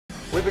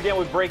We begin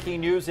with breaking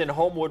news in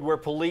Homewood, where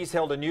police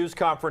held a news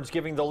conference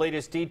giving the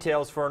latest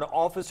details for an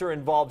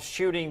officer-involved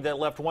shooting that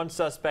left one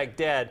suspect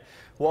dead.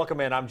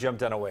 Welcome in. I'm Jim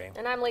Dunaway.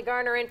 And I'm Lee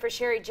Garner in for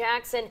Sherry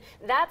Jackson.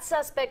 That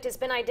suspect has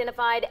been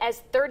identified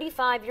as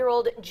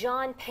 35-year-old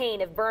John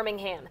Payne of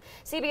Birmingham.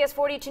 CBS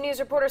 42 News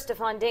reporter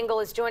Stefan Dingle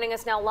is joining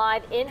us now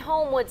live in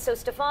Homewood. So,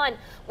 Stefan,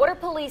 what are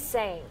police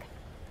saying?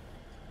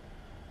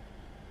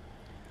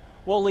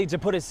 Well, Lee, to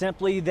put it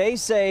simply, they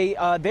say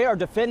they are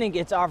defending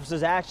its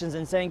officers' actions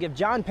and saying if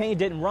John Payne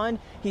didn't run,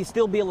 he'd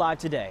still be alive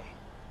today.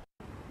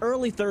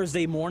 Early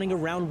Thursday morning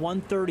around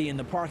 1:30 in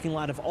the parking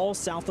lot of All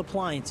South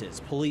Appliances,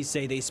 police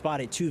say they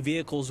spotted two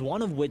vehicles,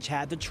 one of which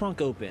had the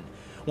trunk open.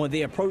 When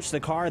they approached the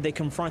car, they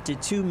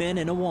confronted two men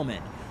and a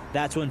woman.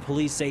 That's when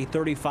police say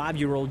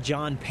 35-year-old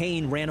John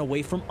Payne ran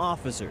away from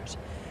officers.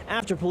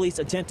 After police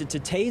attempted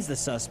to tase the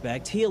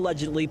suspect, he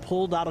allegedly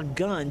pulled out a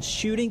gun,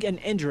 shooting and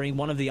injuring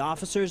one of the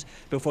officers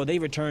before they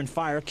returned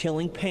fire,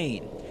 killing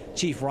Payne.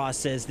 Chief Ross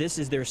says this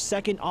is their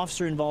second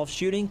officer-involved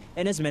shooting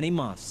in as many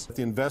months.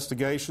 The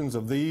investigations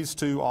of these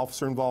two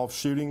officer-involved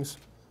shootings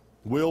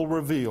will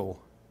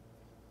reveal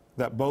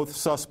that both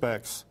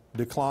suspects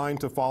declined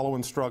to follow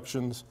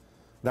instructions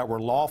that were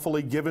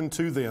lawfully given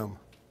to them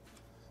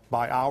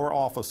by our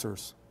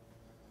officers,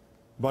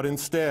 but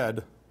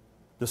instead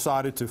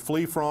decided to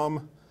flee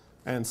from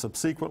and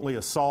subsequently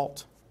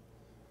assault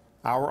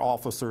our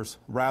officers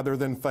rather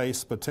than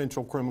face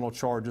potential criminal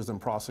charges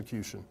and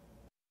prosecution.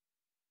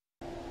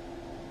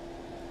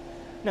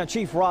 Now,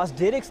 Chief Ross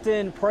did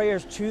extend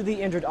prayers to the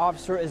injured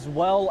officer as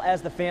well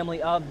as the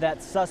family of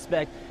that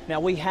suspect. Now,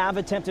 we have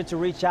attempted to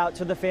reach out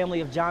to the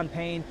family of John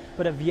Payne,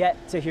 but have yet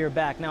to hear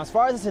back. Now, as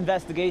far as this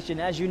investigation,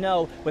 as you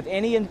know, with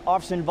any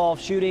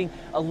officer-involved shooting,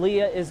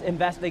 Aaliyah is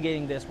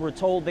investigating this. We're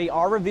told they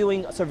are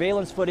reviewing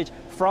surveillance footage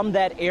from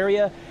that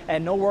area,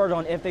 and no word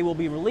on if they will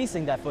be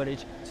releasing that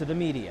footage to the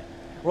media.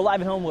 We're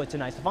live in Homewood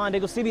tonight. Stefan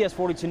Dingle, CBS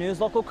 42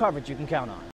 News, local coverage you can count on.